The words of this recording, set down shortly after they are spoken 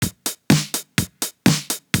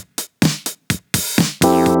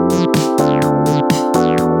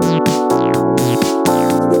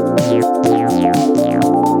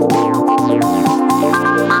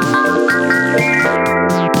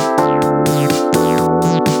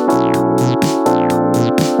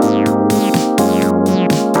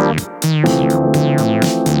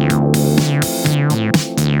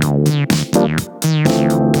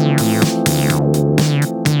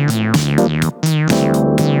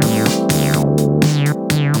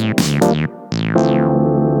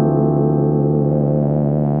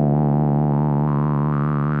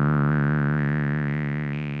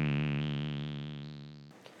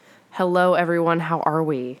Hello, everyone. How are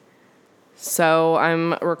we? So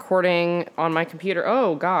I'm recording on my computer.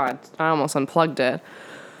 Oh, God. I almost unplugged it.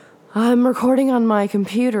 I'm recording on my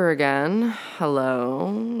computer again.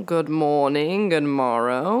 Hello. Good morning. Good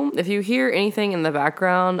morrow. If you hear anything in the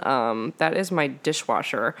background, that is my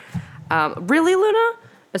dishwasher. Really, Luna?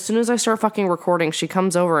 As soon as I start fucking recording, she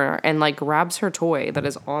comes over and, grabs her toy that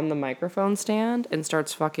is on the microphone stand and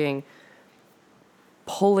starts fucking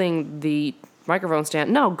pulling the microphone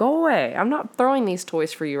stand. No, go away. I'm not throwing these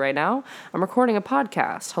toys for you right now. I'm recording a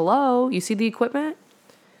podcast. Hello? You see the equipment?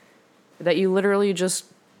 That you literally just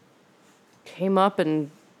came up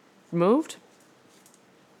and moved?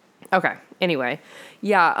 Okay. Anyway.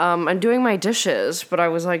 Yeah, I'm doing my dishes, but I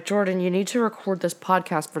was like, Jordan, you need to record this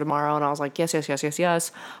podcast for tomorrow. And I was like,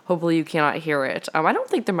 yes. Hopefully you cannot hear it. I don't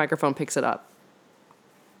think the microphone picks it up,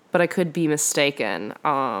 but I could be mistaken.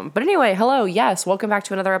 But anyway, hello. Yes. Welcome back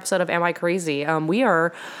to another episode of Am I Crazy? We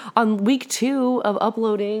are on week 2 of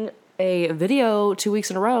uploading a video 2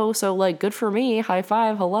 weeks in a row. So good for me. High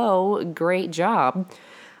five. Hello. Great job.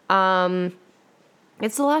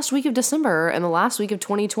 It's the last week of December and the last week of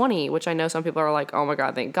 2020, which I know some people are like, oh my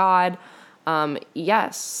God, thank God.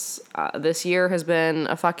 Yes, this year has been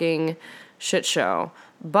a fucking shit show,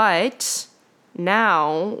 but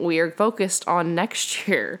now we are focused on next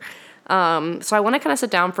year. So I want to kind of sit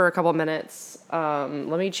down for a couple minutes. Let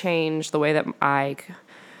me change the way that I,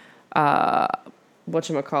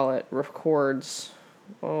 records.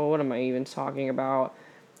 Oh, what am I even talking about?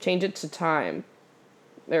 Change it to time.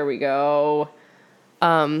 There we go.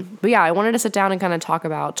 But yeah, I wanted to sit down and kind of talk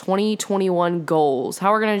about 2021 goals,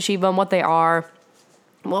 how we're going to achieve them, what they are,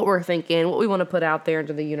 what we're thinking, what we want to put out there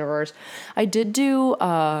into the universe. I did do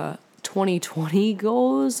 2020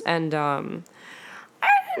 goals, and I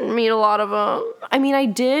didn't meet a lot of them. I mean, I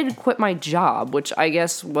did quit my job, which I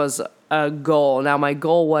guess was a goal. Now, my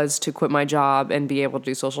goal was to quit my job and be able to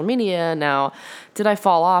do social media. Now, did I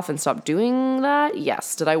fall off and stop doing that?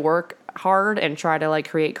 Yes. Did I work hard and try to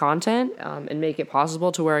create content and make it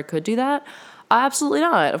possible to where I could do that? Absolutely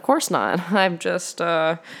not. Of course not. I'm just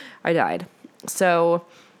I died. So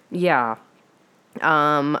yeah.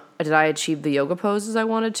 Did I achieve the yoga poses I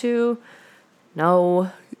wanted to?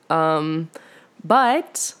 No.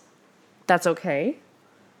 But that's okay.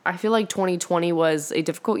 I feel like 2020 was a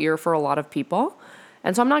difficult year for a lot of people.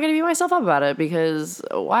 And so I'm not going to beat myself up about it because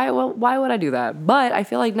why would I do that? But I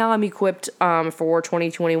feel like now I'm equipped for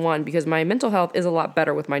 2021 because my mental health is a lot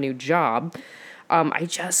better with my new job. I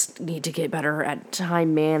just need to get better at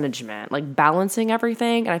time management, balancing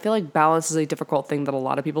everything. And I feel like balance is a difficult thing that a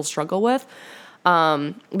lot of people struggle with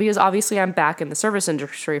because obviously I'm back in the service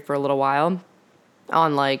industry for a little while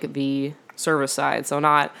on the service side. So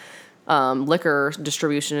not liquor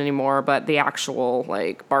distribution anymore, but the actual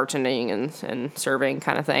bartending and serving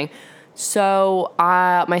kind of thing. So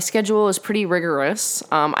my schedule is pretty rigorous.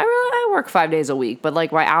 I work 5 days a week, but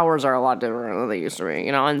my hours are a lot different than they used to be.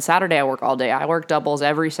 On Saturday I work all day. I work doubles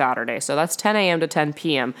every Saturday, so that's 10 a.m. to 10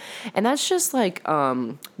 p.m. And that's just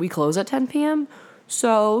we close at 10 p.m.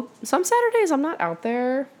 So some Saturdays I'm not out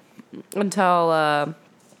there until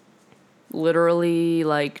literally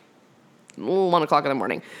 1 o'clock in the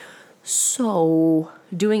morning. So,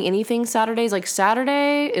 doing anything Saturdays,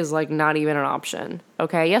 Saturday is not even an option.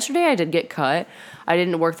 Okay, yesterday I did get cut. I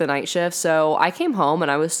didn't work the night shift, so I came home and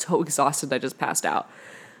I was so exhausted I just passed out.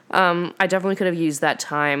 I definitely could have used that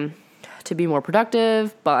time to be more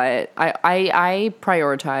productive, but I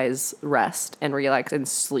prioritize rest and relax and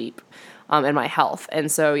sleep and my health.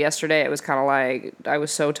 And so yesterday it was kind of I was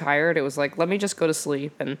so tired. It was let me just go to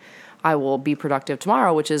sleep and I will be productive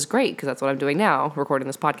tomorrow, which is great because that's what I'm doing now, recording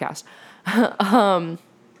this podcast. But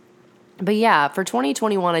yeah, for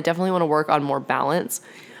 2021, I definitely want to work on more balance.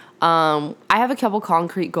 I have a couple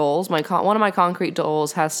concrete goals. One of my concrete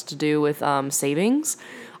goals has to do with savings.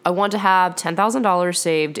 I want to have $10,000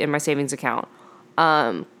 saved in my savings account.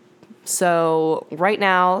 So right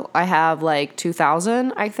now I have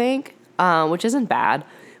 $2,000, I think, which isn't bad.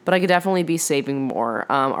 But I could definitely be saving more.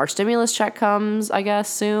 Our stimulus check comes, I guess,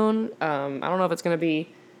 soon. I don't know if it's going to be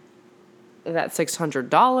that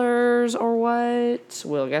 $600 or what.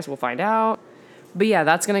 I guess we'll find out. But yeah,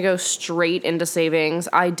 that's going to go straight into savings.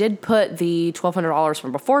 I did put the $1,200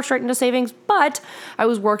 from before straight into savings, but I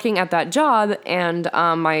was working at that job and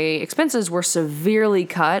my expenses were severely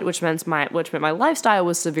cut, which meant my lifestyle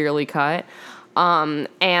was severely cut.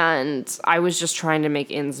 And I was just trying to make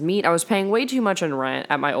ends meet. I was paying way too much in rent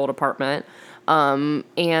at my old apartment.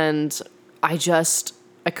 And I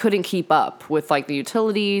couldn't keep up with the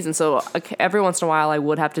utilities. And so every once in a while I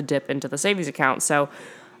would have to dip into the savings account. So,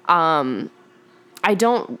 I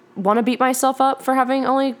don't want to beat myself up for having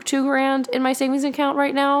only $2,000 in my savings account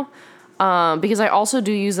right now. Because I also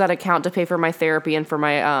do use that account to pay for my therapy and for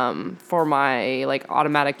my like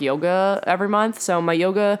automatic yoga every month. So my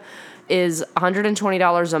yoga is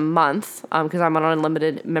 $120 a month, because I'm on an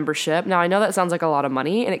unlimited membership. Now I know that sounds like a lot of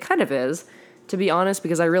money, and it kind of is, to be honest,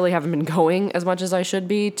 because I really haven't been going as much as I should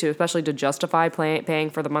be, especially to justify paying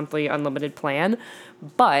for the monthly unlimited plan.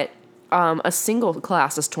 But a single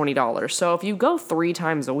class is $20. So if you go 3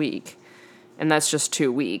 times a week, and that's just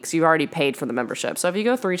 2 weeks, you've already paid for the membership. So if you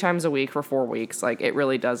go 3 times a week for 4 weeks, like, it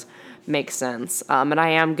really does make sense. And I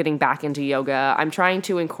am getting back into yoga. I'm trying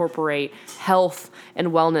to incorporate health and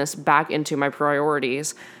wellness back into my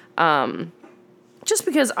priorities. Just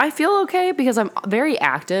because I feel okay, because I'm very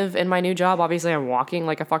active in my new job. Obviously, I'm walking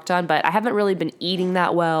like a fuck ton, but I haven't really been eating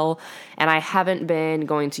that well, and I haven't been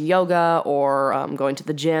going to yoga or going to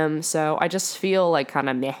the gym, so I just feel like kind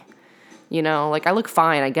of meh. You know, like, I look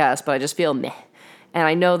fine, I guess, but I just feel meh. And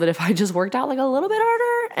I know that if I just worked out like a little bit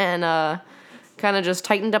harder and kind of just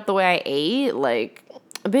tightened up the way I ate, like,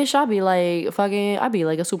 bitch, I'd be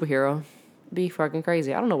like a superhero. Be fucking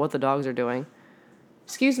crazy. I don't know what the dogs are doing.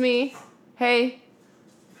 Excuse me. Hey.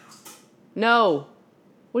 No.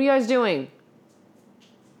 What are you guys doing?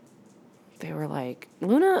 They were like,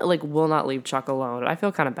 Luna, like, will not leave Chuck alone. I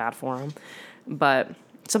feel kind of bad for him. But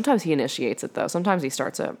sometimes he initiates it, though. Sometimes he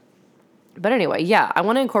starts it. But anyway, yeah, I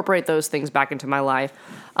want to incorporate those things back into my life.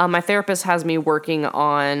 My therapist has me working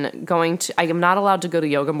on I am not allowed to go to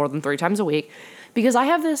yoga more than 3 times a week, because I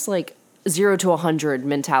have this, like, 0 to 100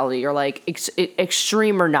 mentality, or like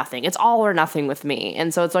extreme or nothing. It's all or nothing with me.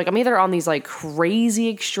 And so it's like I'm either on these like crazy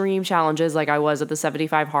extreme challenges like I was at the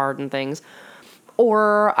 75 hard and things,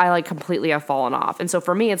 or I like completely have fallen off. And so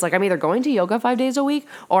for me, it's like I'm either going to yoga 5 days a week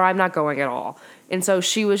or I'm not going at all. And so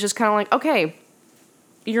she was just kind of like, okay,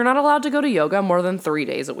 you're not allowed to go to yoga more than 3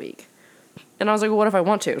 days a week. And I was like, well, what if I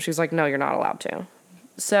want to? She's like, no, you're not allowed to.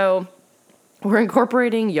 So we're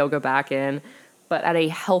incorporating yoga back in, but at a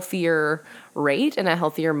healthier rate and a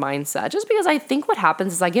healthier mindset. Just because I think what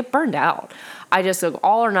happens is I get burned out. I just go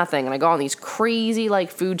all or nothing, and I go on these crazy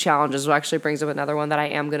like food challenges, which actually brings up another one that I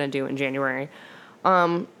am going to do in January.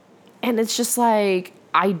 And it's just like,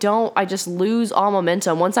 I just lose all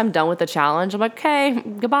momentum. Once I'm done with the challenge, I'm like, okay,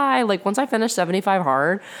 goodbye. Like, once I finished 75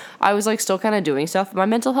 hard, I was like still kind of doing stuff. My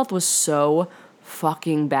mental health was so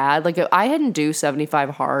fucking bad. Like, if I hadn't do 75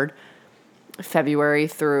 hard February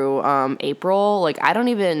through April, like, I don't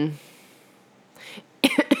even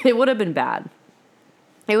it would have been bad.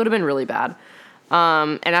 It would have been really bad.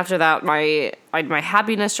 And after that, my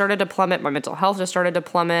happiness started to plummet. My mental health just started to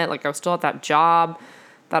plummet. Like, I was still at that job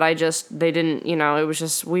that they didn't, it was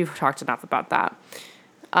just, we've talked enough about that.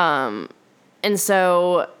 And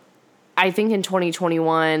so I think in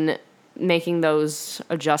 2021, making those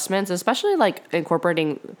adjustments, especially like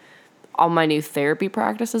incorporating all my new therapy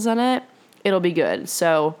practices in it, it'll be good.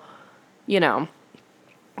 So,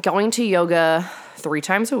 going to yoga 3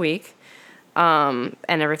 times a week, and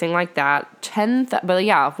everything like that. But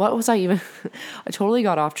yeah, what was I even? I totally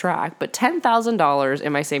got off track. But $10,000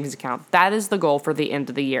 in my savings account. That is the goal for the end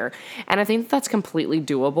of the year, and I think that's completely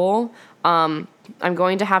doable. I'm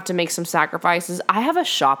going to have to make some sacrifices. I have a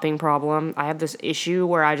shopping problem. I have this issue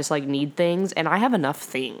where I just like need things, and I have enough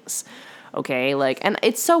things. Okay, like, and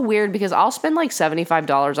it's so weird because I'll spend like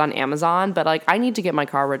 $75 on Amazon, but like I need to get my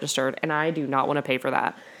car registered, and I do not want to pay for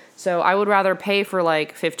that. So I would rather pay for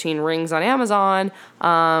like 15 rings on Amazon,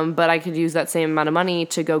 but I could use that same amount of money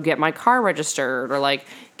to go get my car registered or like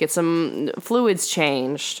get some fluids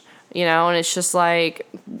changed, and it's just like,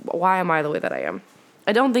 why am I the way that I am?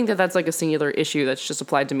 I don't think that that's like a singular issue that's just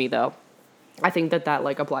applied to me though. I think that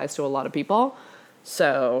like applies to a lot of people.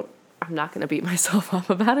 So I'm not going to beat myself up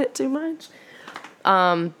about it too much.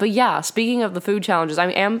 But yeah, speaking of the food challenges,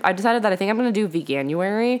 I decided that I think I'm going to do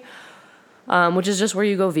Veganuary. Which is just where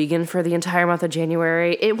you go vegan for the entire month of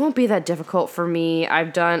January. It won't be that difficult for me.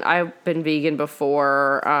 I've been vegan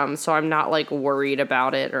before, so I'm not like worried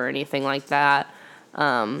about it or anything like that.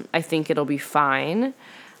 I think it'll be fine.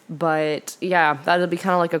 But yeah, that'll be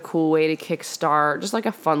kind of like a cool way to kickstart, just like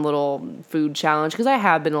a fun little food challenge. Because I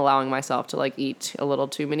have been allowing myself to like eat a little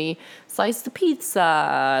too many slices of pizza,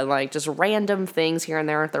 and like just random things here and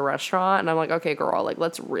there at the restaurant. And I'm like, okay, girl, like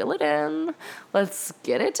let's reel it in, let's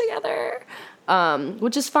get it together.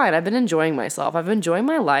 Which is fine. I've been enjoying myself. I've been enjoying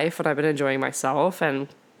my life, and I've been enjoying myself.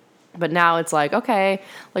 But now it's like, okay,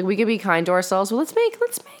 like we can be kind to ourselves. Well, let's make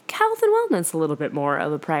health and wellness a little bit more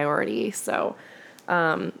of a priority. So.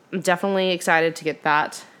 I'm definitely excited to get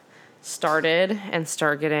that started and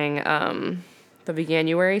start getting the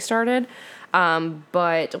Veganuary started.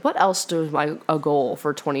 But what else is a goal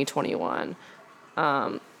for 2021?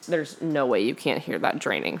 There's no way you can't hear that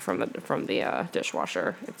draining from the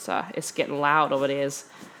dishwasher. It's getting loud over it is.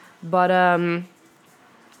 But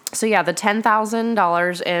so yeah, the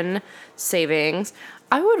 $10,000 in savings.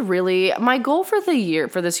 My goal for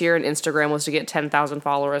this year in Instagram was to get 10,000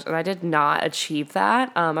 followers, and I did not achieve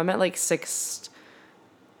that. I'm at like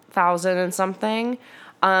 6,000 and something.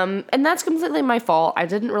 And that's completely my fault. I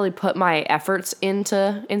didn't really put my efforts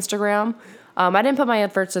into Instagram. I didn't put my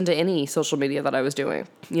efforts into any social media that I was doing.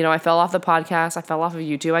 I fell off the podcast. I fell off of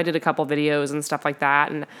YouTube. I did a couple videos and stuff like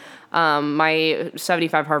that. And my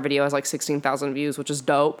 75 hard video has like 16,000 views, which is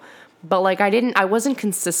dope. But like I wasn't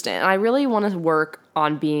consistent. And I really want to work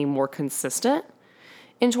on being more consistent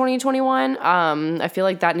in 2021. I feel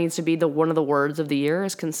like that needs to be one of the words of the year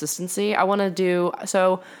is consistency. I want to do,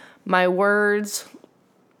 so my words,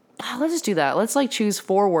 let's just do that. Let's like choose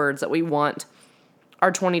 4 words that we want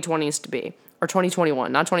our 2020s to be, or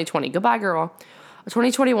 2021, not 2020. Goodbye, girl.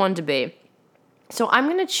 2021 to be. So I'm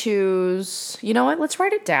going to choose, you know what? Let's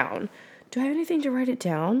write it down. Do I have anything to write it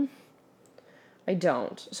down? I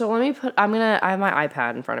don't. So I have my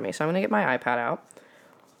iPad in front of me. So I'm going to get my iPad out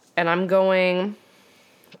and I'm going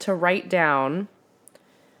to write down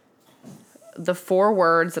the 4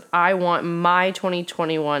 words that I want my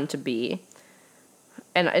 2021 to be.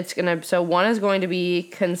 And so one is going to be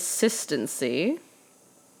consistency.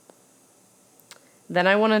 Then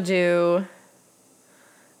I want to do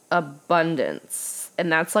abundance, and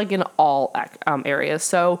that's like in all areas.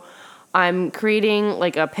 So I'm creating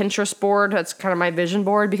like a Pinterest board. That's kind of my vision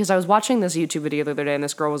board because I was watching this YouTube video the other day and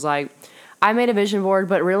this girl was like, I made a vision board,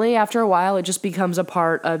 but really after a while it just becomes a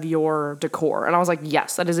part of your decor. And I was like,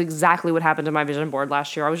 yes, that is exactly what happened to my vision board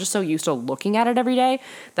last year. I was just so used to looking at it every day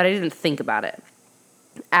that I didn't think about it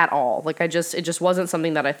at all. Like it just wasn't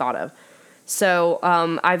something that I thought of. So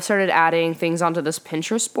I've started adding things onto this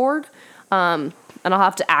Pinterest board, and I'll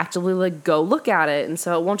have to actively like go look at it. And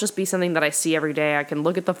so it won't just be something that I see every day. I can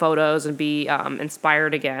look at the photos and be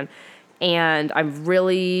inspired again. And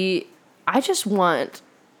I just want,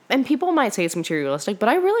 and people might say it's materialistic, but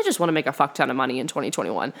I really just want to make a fuck ton of money in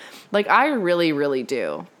 2021. Like I really, really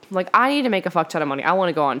do. Like, I need to make a fuck ton of money. I want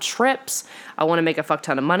to go on trips. I want to make a fuck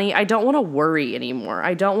ton of money. I don't want to worry anymore.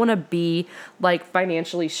 I don't want to be, like,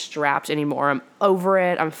 financially strapped anymore. I'm over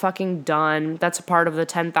it. I'm fucking done. That's a part of the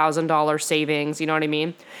 $10,000 savings. You know what I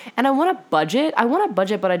mean? And I want to budget.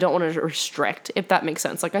 But I don't want to restrict, if that makes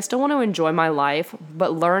sense. Like, I still want to enjoy my life,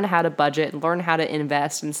 but learn how to budget, learn how to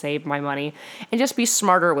invest and save my money, and just be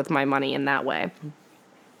smarter with my money in that way.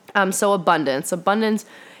 So abundance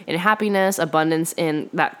in happiness, abundance in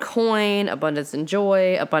that coin, abundance in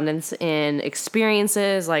joy, abundance in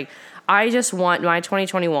experiences. Like, I just want my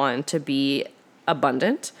 2021 to be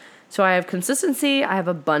abundant. So I have consistency, I have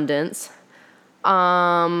abundance.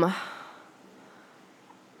 I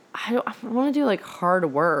want to do like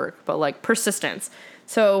hard work, but like persistence.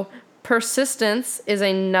 So persistence is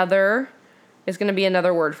going to be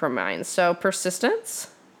another word for mine. So persistence.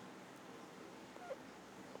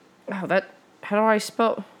 Oh, how do I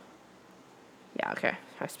spell? Yeah, okay.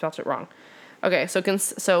 I spelled it wrong. Okay, so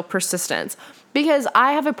persistence. Because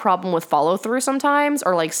I have a problem with follow through sometimes,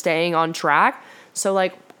 or like staying on track. So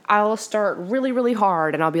like I'll start really, really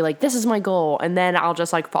hard and I'll be like, this is my goal. And then I'll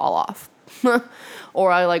just like fall off. Or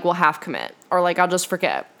I like will half commit, or like I'll just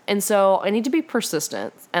forget. And so I need to be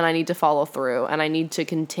persistent and I need to follow through and I need to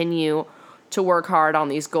continue to work hard on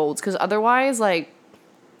these goals. Because otherwise, like,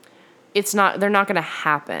 they're not going to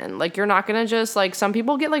happen. Like, you're not going to just, like, some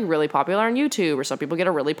people get, like, really popular on YouTube, or some people get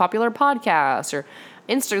a really popular podcast, or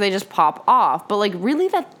Insta, they just pop off. But, like, really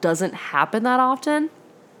that doesn't happen that often.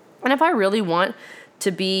 And if I really want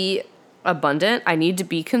to be abundant, I need to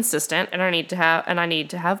be consistent, and I need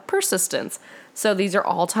to have persistence. So these are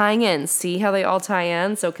all tying in. See how they all tie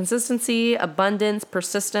in? So consistency, abundance,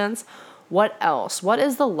 persistence. What else? What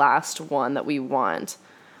is the last one that we want?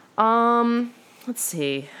 Let's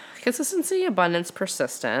see. Consistency, abundance,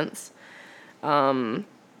 persistence.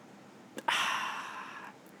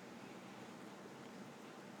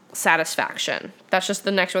 Satisfaction. That's just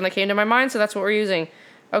the next one that came to my mind, so that's what we're using.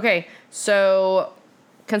 Okay, so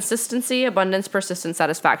consistency, abundance, persistence,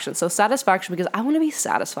 satisfaction. So satisfaction because I want to be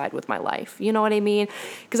satisfied with my life. You know what I mean?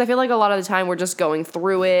 Because I feel like a lot of the time we're just going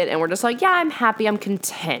through it and we're just like, yeah, I'm happy, I'm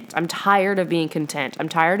content. I'm tired of being content. I'm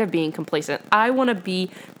tired of being complacent. I want to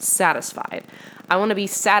be satisfied. I want to be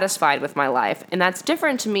satisfied with my life. And that's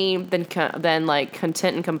different to me than like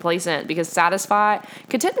content and complacent, because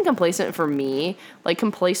content and complacent for me, like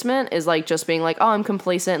complacent is like just being like, oh, I'm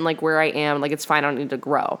complacent and like where I am, like it's fine, I don't need to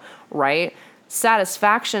grow, right?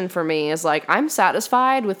 satisfaction for me is like, I'm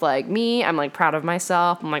satisfied with like me. I'm like proud of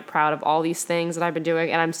myself. I'm like proud of all these things that I've been doing.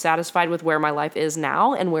 And I'm satisfied with where my life is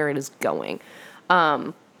now and where it is going.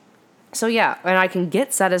 So yeah, and I can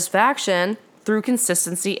get satisfaction through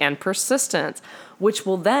consistency and persistence, which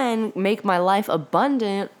will then make my life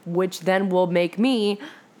abundant, which then will make me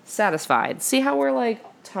satisfied. See how we're like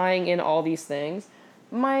tying in all these things?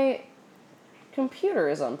 My computer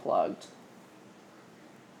is unplugged,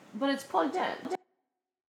 but it's plugged in.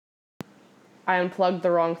 I unplugged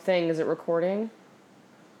the wrong thing. Is it recording?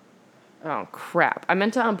 Oh, crap. I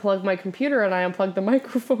meant to unplug my computer and I unplugged the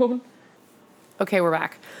microphone. Okay, we're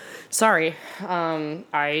back. Sorry. The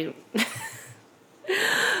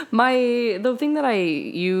thing that I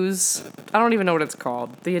use, I don't even know what it's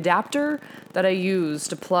called. The adapter that I use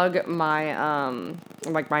to plug my,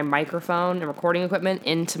 my microphone and recording equipment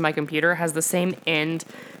into my computer has the same end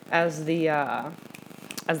as the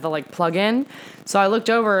like plug-in. So I looked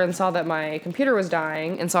over and saw that my computer was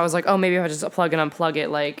dying, and so I was like, oh, maybe if I just plug and unplug it,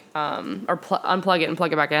 like, unplug it and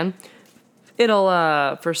plug it back in,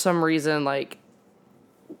 it'll, for some reason, like,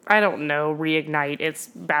 I don't know, reignite its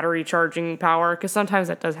battery charging power, because sometimes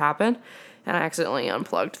that does happen, and I accidentally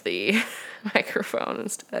unplugged the microphone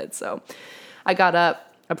instead. So I got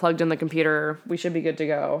up, I plugged in the computer, we should be good to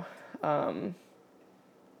go.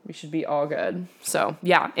 We should be all good. So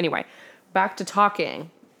yeah, anyway, back to talking.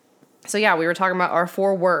 So yeah, we were talking about our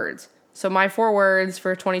 4 words. So my 4 words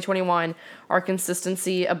for 2021 are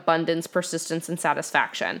consistency, abundance, persistence, and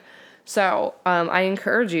satisfaction. So I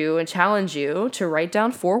encourage you and challenge you to write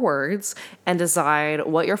down 4 words and decide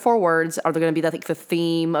what your 4 words are going to be, like the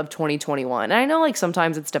theme of 2021. And I know like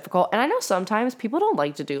sometimes it's difficult, and I know sometimes people don't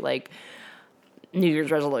like to do like New Year's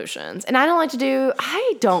resolutions. And I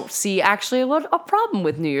don't see actually what a problem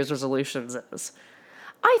with New Year's resolutions is.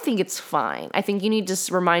 I think it's fine. I think you need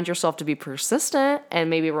to remind yourself to be persistent and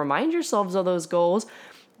maybe remind yourselves of those goals.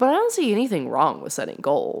 But I don't see anything wrong with setting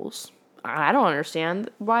goals. I don't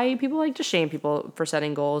understand why people like to shame people for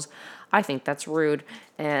setting goals. I think that's rude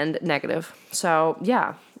and negative. So,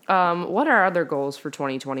 yeah. What are other goals for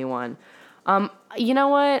 2021? You know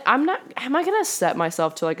what? Am I going to set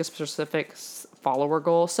myself to like a specific follower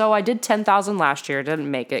goal? So I did 10,000 last year. Didn't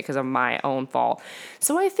make it because of my own fault.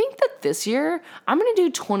 So I think that this year I'm going to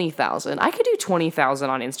do 20,000. I could do 20,000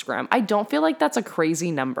 on Instagram. I don't feel like that's a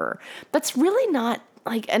crazy number. That's really not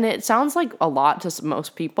like, and it sounds like a lot to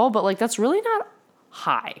most people, but like that's really not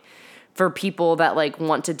high for people that like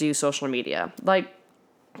want to do social media. Like,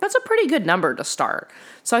 that's a pretty good number to start.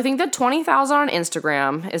 So I think that 20,000 on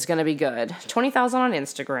Instagram is going to be good. 20,000 on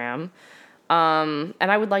Instagram. And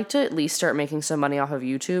I would like to at least start making some money off of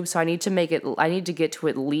YouTube. So I need to get to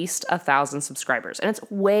at least 1,000 subscribers. And it's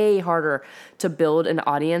way harder to build an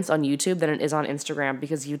audience on YouTube than it is on Instagram,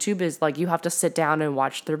 because YouTube is like, you have to sit down and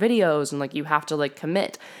watch their videos, and like, you have to like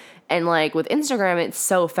commit. And like with Instagram, it's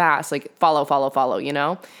so fast, like follow, you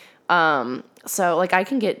know? So like I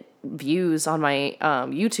can get views on my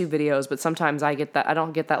YouTube videos, but sometimes I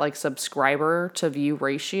don't get that like subscriber to view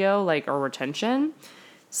ratio, like, or retention.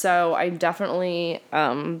 So I definitely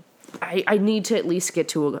I need to at least get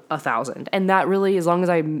to 1,000, and that really, as long as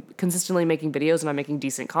I'm consistently making videos and I'm making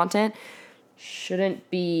decent content, shouldn't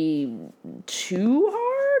be too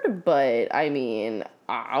hard. But I mean,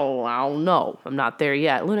 I don't know. I'm not there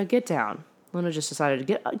yet. Luna, get down. Luna just decided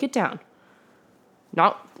to get down.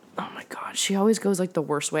 Not. Oh my God, she always goes like the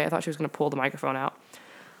worst way. I thought she was going to pull the microphone out.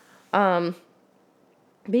 But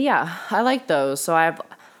yeah, I like those. So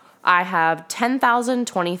I have 10,000,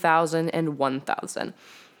 20,000, and 1,000.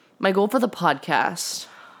 My goal for the podcast,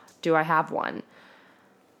 do I have one?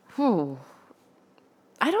 I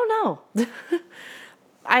don't know.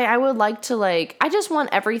 I would like to I just want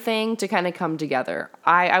everything to kind of come together.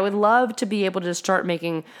 I would love to be able to start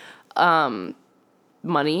making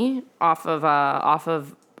money off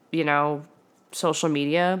of social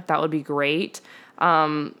media. That would be great.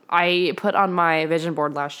 I put on my vision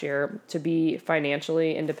board last year to be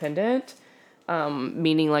financially independent,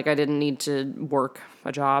 meaning like I didn't need to work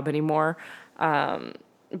a job anymore.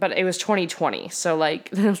 But it was 2020, so like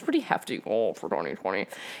it was a pretty hefty goal for 2020.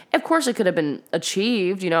 Of course, it could have been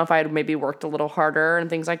achieved, if I had maybe worked a little harder and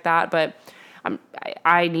things like that. But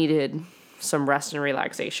I needed some rest and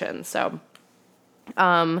relaxation. So,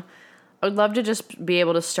 I would love to just be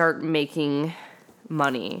able to start making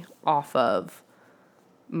money off of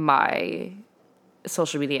my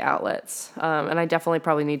social media outlets. And I definitely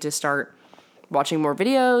probably need to start watching more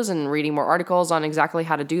videos and reading more articles on exactly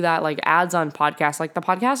how to do that, like ads on podcasts. Like the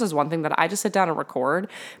podcast is one thing that I just sit down and record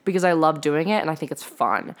because I love doing it and I think it's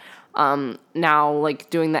fun. Now like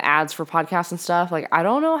doing the ads for podcasts and stuff, like I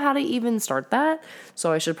don't know how to even start that.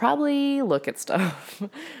 So I should probably look at stuff.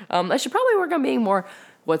 I should probably work on being more,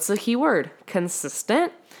 what's the key word?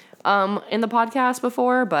 Consistent, in the podcast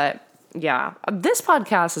before, but yeah, this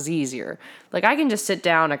podcast is easier. Like I can just sit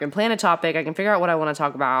down, I can plan a topic, I can figure out what I want to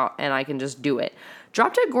talk about, and I can just do it.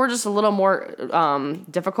 Drop Dead Gorgeous is a little more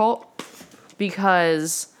difficult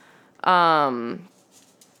because I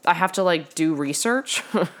have to like do research.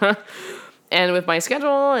 And with my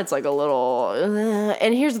schedule, it's like a little...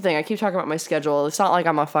 and here's the thing, I keep talking about my schedule. It's not like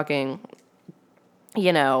I'm a fucking,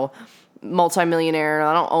 multimillionaire.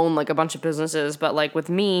 I don't own like a bunch of businesses, but like with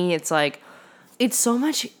me, it's like... it's so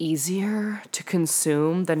much easier to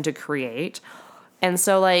consume than to create. And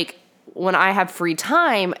so like when I have free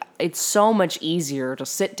time, it's so much easier to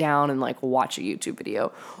sit down and like watch a YouTube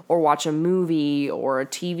video or watch a movie or a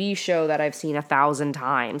TV show that I've seen 1,000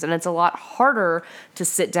 times. And it's a lot harder to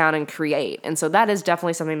sit down and create. And so that is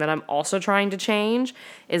definitely something that I'm also trying to change,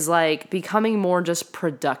 is like becoming more just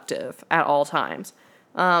productive at all times.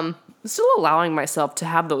 Still allowing myself to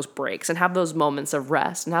have those breaks and have those moments of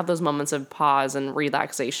rest and have those moments of pause and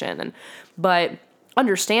relaxation. But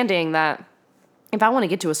understanding that if I want to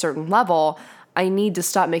get to a certain level, I need to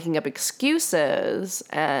stop making up excuses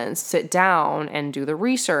and sit down and do the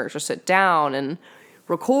research, or sit down and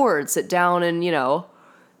record, sit down and,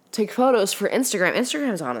 take photos for Instagram.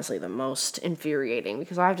 Instagram is honestly the most infuriating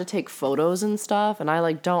because I have to take photos and stuff, and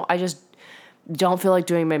I just don't feel like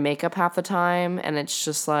doing my makeup half the time, and it's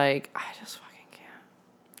just like, I just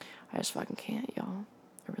fucking can't, y'all.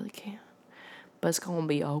 I really can't. But it's gonna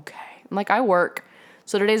be okay. And like I work,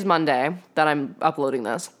 so today's Monday that I'm uploading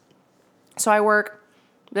this. So I work,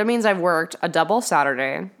 that means I've worked a double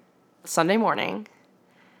Saturday, Sunday morning,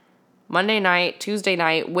 Monday night, Tuesday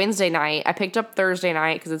night, Wednesday night. I picked up Thursday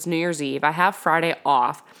night because it's New Year's Eve. I have Friday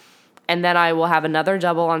off, and then I will have another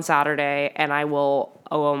double on Saturday, and I'll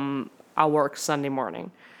work Sunday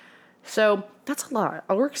morning. So that's a lot.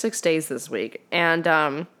 I'll work 6 days this week. And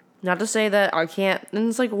not to say that I can't. And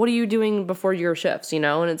it's like, what are you doing before your shifts,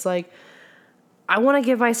 And it's like, I want to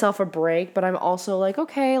give myself a break, but I'm also like,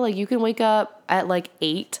 okay, like you can wake up at like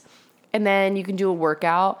 8 and then you can do a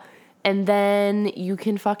workout and then you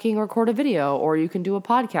can fucking record a video, or you can do a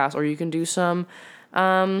podcast, or you can do some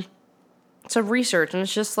research. And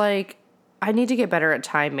it's just like, I need to get better at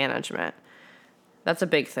time management. That's a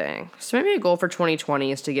big thing. So maybe a goal for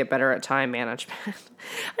 2020 is to get better at time management.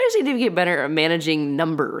 I just need to get better at managing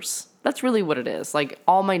numbers. That's really what it is. Like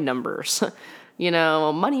all my numbers,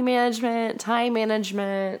 money management, time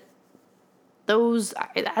management. Those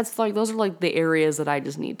are like the areas that I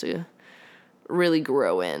just need to really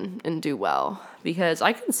grow in and do well, because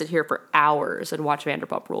I can sit here for hours and watch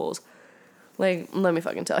Vanderpump Rules. Like, let me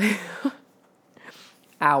fucking tell you.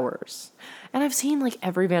 Hours. And I've seen like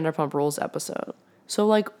every Vanderpump Rules episode. So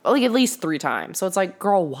like at least 3 times. So it's like,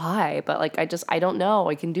 girl, why? But like, I don't know.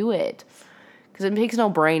 I can do it. Because it takes no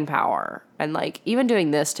brain power. And like, even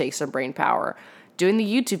doing this takes some brain power. Doing the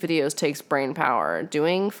YouTube videos takes brain power.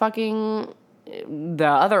 Doing fucking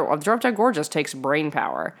Drop Dead Gorgeous takes brain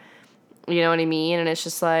power. You know what I mean? And it's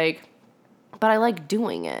just like, but I like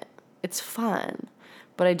doing it. It's fun.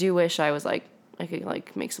 But I do wish I was like, I could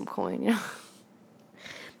like make some coin,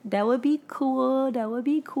 That would be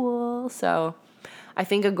cool. So I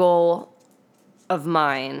think a goal of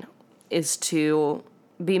mine is to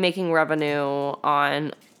be making revenue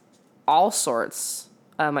on all sorts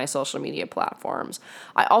of my social media platforms.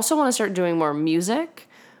 I also want to start doing more music.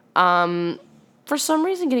 For some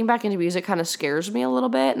reason, getting back into music kind of scares me a little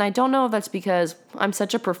bit. And I don't know if that's because I'm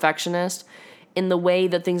such a perfectionist in the way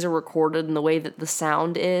that things are recorded and the way that the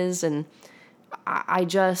sound is. And I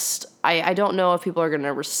don't know if people are going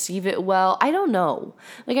to receive it well. I don't know.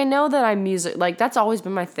 Like, I know that I'm music, like, that's always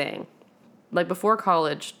been my thing. Like, before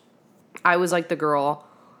college, I was, like, the girl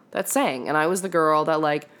that sang. And I was the girl that,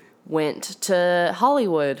 like, went to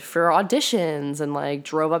Hollywood for auditions and, like,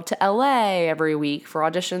 drove up to LA every week for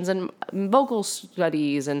auditions and vocal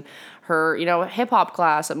studies and her, hip-hop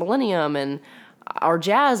class at Millennium and our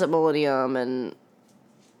jazz at Millennium and,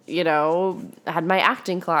 had my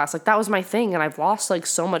acting class. Like, that was my thing, and I've lost, like,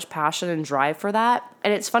 so much passion and drive for that.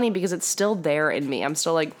 And it's funny because it's still there in me. I'm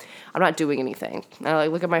still, like, I'm not doing anything. And I,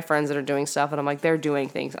 like, look at my friends that are doing stuff, and I'm like, they're doing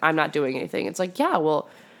things. I'm not doing anything. It's like, yeah, well,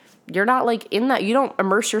 you're not, like, in that. You don't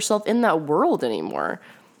immerse yourself in that world anymore.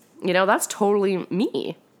 That's totally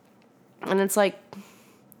me. And it's like,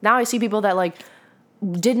 now I see people that, like,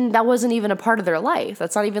 that wasn't even a part of their life.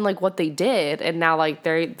 That's not even like what they did. And now like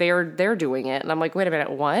they're doing it. And I'm like, wait a minute,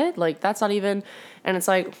 what? Like that's not even, and it's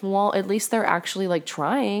like, well, at least they're actually like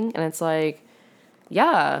trying. And it's like,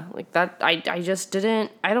 yeah, like that, I just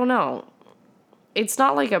didn't, I don't know. It's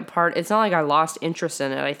not like it's not like I lost interest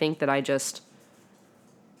in it. I think that I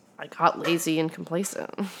got lazy and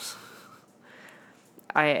complacent.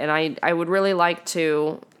 I would really like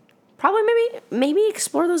to probably maybe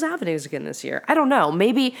explore those avenues again this year. I don't know.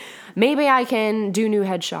 Maybe I can do new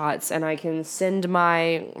headshots and I can send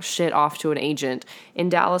my shit off to an agent in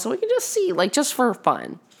Dallas and we can just see, like, just for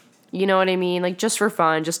fun. You know what I mean? Like, just for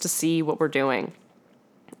fun, just to see what we're doing.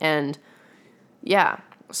 And yeah.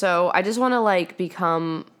 So I just want to, like,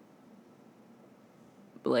 become,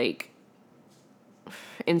 like,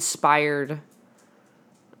 inspired,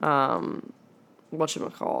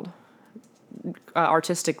 whatchamacallit,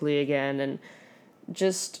 artistically again, and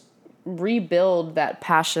just rebuild that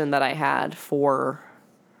passion that I had for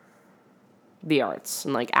the arts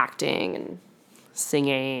and, like, acting and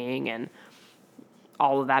singing and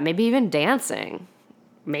all of that. Maybe even dancing.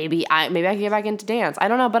 Maybe I can get back into dance. I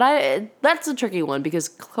don't know, but that's a tricky one because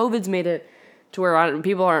COVID's made it to where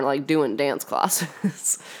people aren't, like, doing dance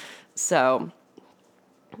classes. So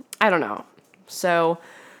I don't know. So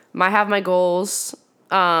I have my goals.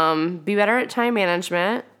 Be better at time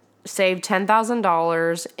management. Save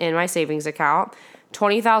 $10,000 in my savings account.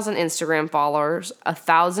 20,000 Instagram followers.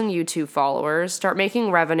 1,000 YouTube followers. Start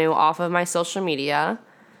making revenue off of my social media.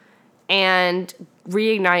 And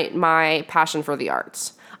reignite my passion for the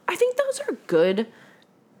arts. I think those are good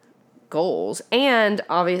goals, and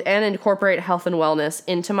incorporate health and wellness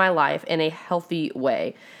into my life in a healthy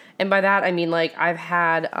way. And by that I mean, like, I've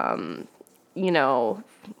had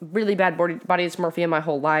really bad body dysmorphia my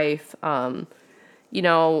whole life. I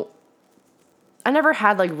never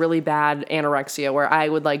had, like, really bad anorexia where I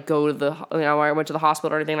would, like, go to where I went to the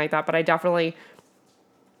hospital or anything like that, but I definitely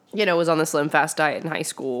was on the Slim Fast diet in high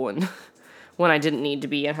school and when I didn't need to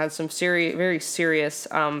be, and had some very serious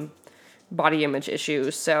body image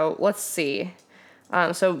issues. So let's see.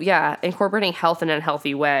 Incorporating health in a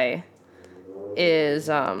healthy way is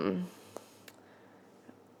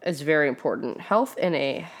very important. Health in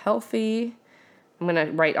a healthy, I'm going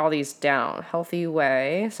to write all these down. Healthy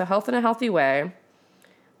way. So health in a healthy way.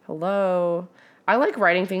 Hello. I like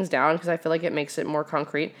writing things down because I feel like it makes it more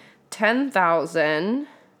concrete. 10,000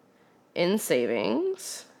 in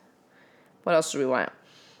savings. What else do we want?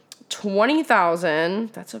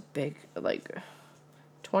 20,000. That's a big,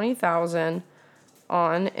 20,000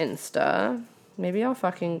 on Insta. Maybe I'll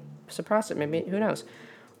fucking suppress it. Maybe, who knows?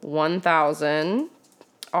 1,000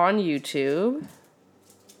 on YouTube.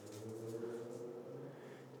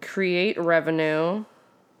 Create revenue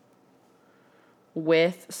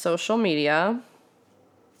with social media.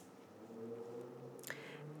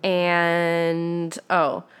 And,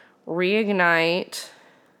 reignite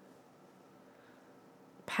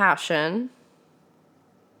passion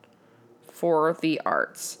for the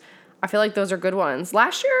arts. I feel like those are good ones.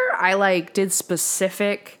 Last year, I, did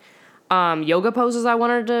specific yoga poses I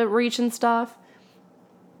wanted to reach and stuff.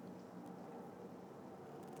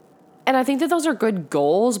 And I think that those are good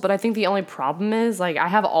goals, but I think the only problem is, I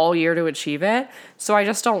have all year to achieve it, so I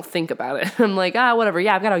just don't think about it. I'm like, whatever,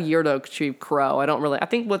 yeah, I've got a year to achieve crow. I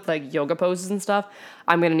think with, yoga poses and stuff,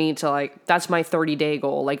 I'm going to need to, that's my 30-day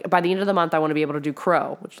goal. By the end of the month, I want to be able to do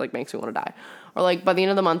crow, which, makes me want to die. Or, by the end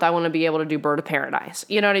of the month, I want to be able to do bird of paradise.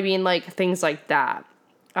 You know what I mean? Things like that.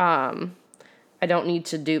 I don't need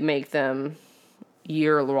to make them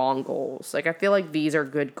year-long goals. I feel like these are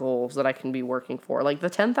good goals that I can be working for.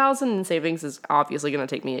 The 10,000 in savings is obviously going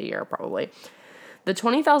to take me a year, probably. The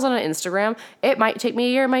 20,000 on Instagram, it might take me a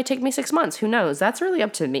year, it might take me 6 months. Who knows? That's really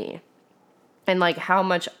up to me. And, how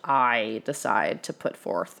much I decide to put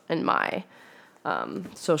forth in my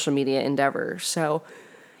social media endeavors. So,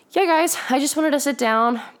 yeah, guys, I just wanted to sit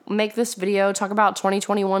down, make this video, talk about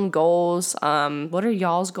 2021 goals. What are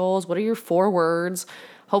y'all's goals? What are your 4 words?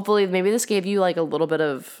 Hopefully, maybe this gave you, a little bit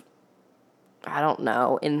of, I don't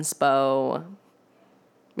know, inspo.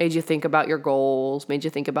 Made you think about your goals. Made you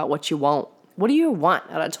think about what you want. What do you want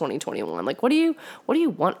out of 2021? What do you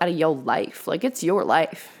want out of your life? It's your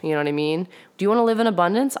life. You know what I mean? Do you want to live in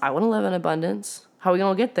abundance? I want to live in abundance. How are we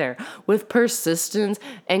going to get there? With persistence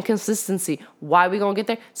and consistency. Why are we going to get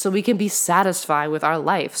there? So we can be satisfied with our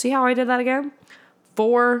life. See how I did that again?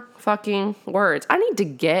 4 fucking words. I need to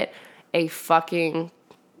get a fucking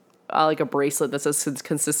a bracelet that says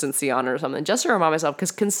consistency on it or something, just to remind myself, because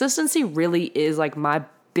consistency really is my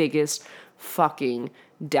biggest fucking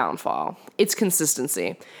downfall. It's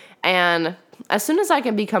consistency. And as soon as I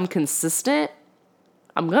can become consistent,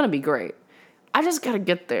 I'm gonna be great. I just gotta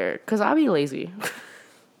get there because I be lazy.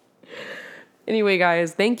 Anyway,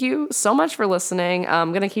 guys, thank you so much for listening.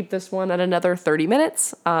 I'm gonna keep this one at another 30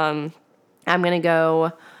 minutes. I'm gonna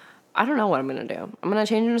go. I don't know what I'm gonna do. I'm gonna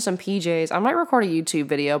change into some PJs. I might record a YouTube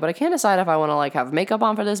video, but I can't decide if I want to like have makeup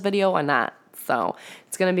on for this video or not. So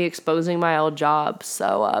it's gonna be exposing my old job.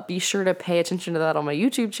 So be sure to pay attention to that on my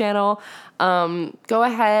YouTube channel. Go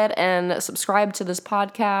ahead and subscribe to this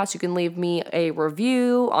podcast. You can leave me a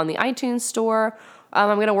review on the iTunes store.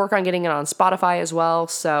 I'm gonna work on getting it on Spotify as well.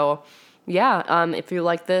 So yeah, if you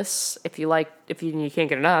like this, if you can't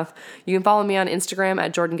get enough, you can follow me on Instagram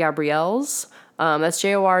at Jordan Gabrielles. That's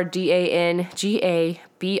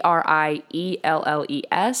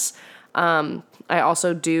JordanGabrielles. I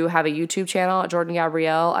also do have a YouTube channel at Jordan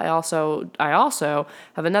Gabrielle. I also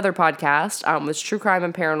have another podcast. It's True Crime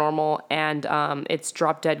and Paranormal, and it's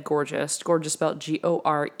Drop Dead Gorgeous. Gorgeous spelled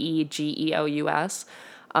Goregeous.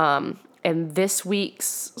 And this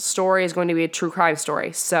week's story is going to be a true crime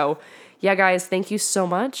story. So, yeah, guys, thank you so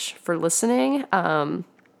much for listening.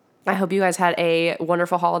 I hope you guys had a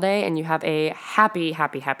wonderful holiday and you have a happy,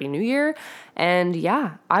 happy, happy New Year. And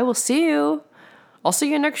yeah, I will see you. I'll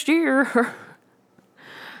see you next year.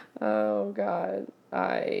 Oh, God.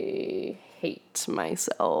 I hate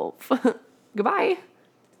myself. Goodbye.